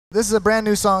This is a brand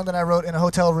new song that I wrote in a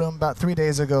hotel room about 3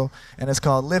 days ago, and it's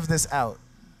called Live This Out.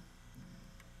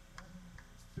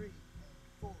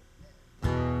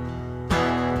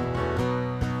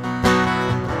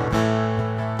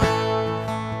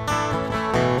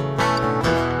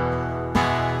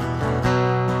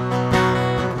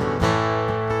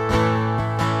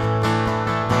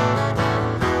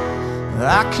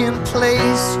 I can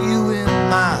place you in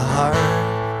my heart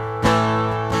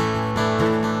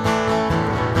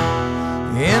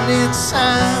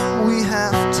anytime we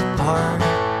have to part.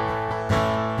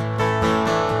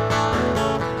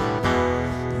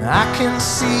 I can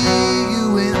see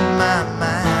you in my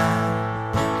mind,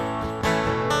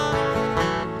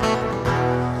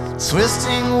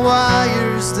 twisting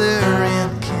wires there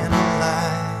in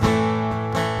candlelight.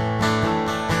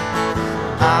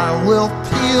 I will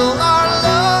peel our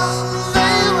love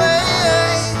away,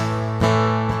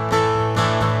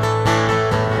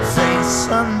 face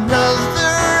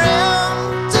another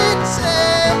empty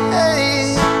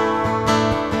day.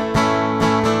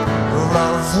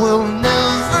 Love will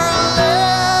never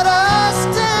let us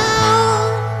down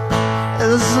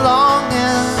as long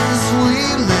as we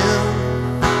live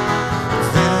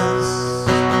this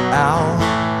out.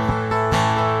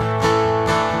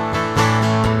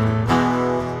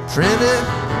 Pretty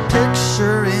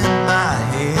picture in my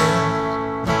head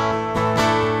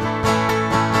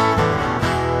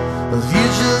of you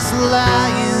just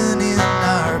lying in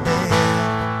our bed.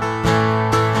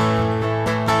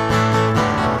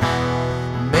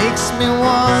 Makes me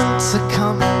want to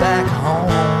come back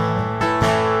home,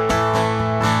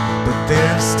 but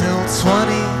there's still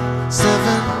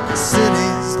 27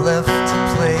 cities left to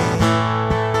play.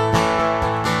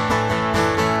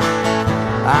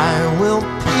 I will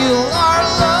peel our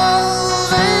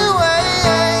love away,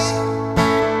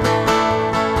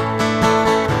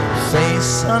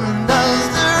 face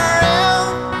another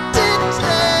empty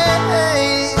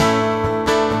day.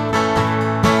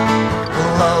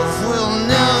 Love will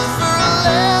never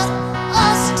let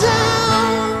us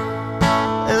down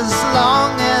as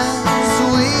long as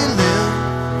we live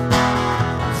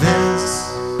this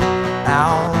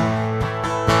out.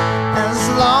 As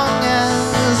long as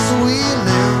we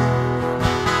live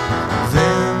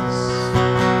this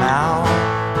out.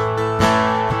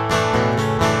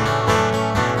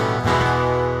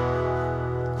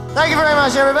 Thank you very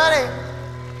much, everybody.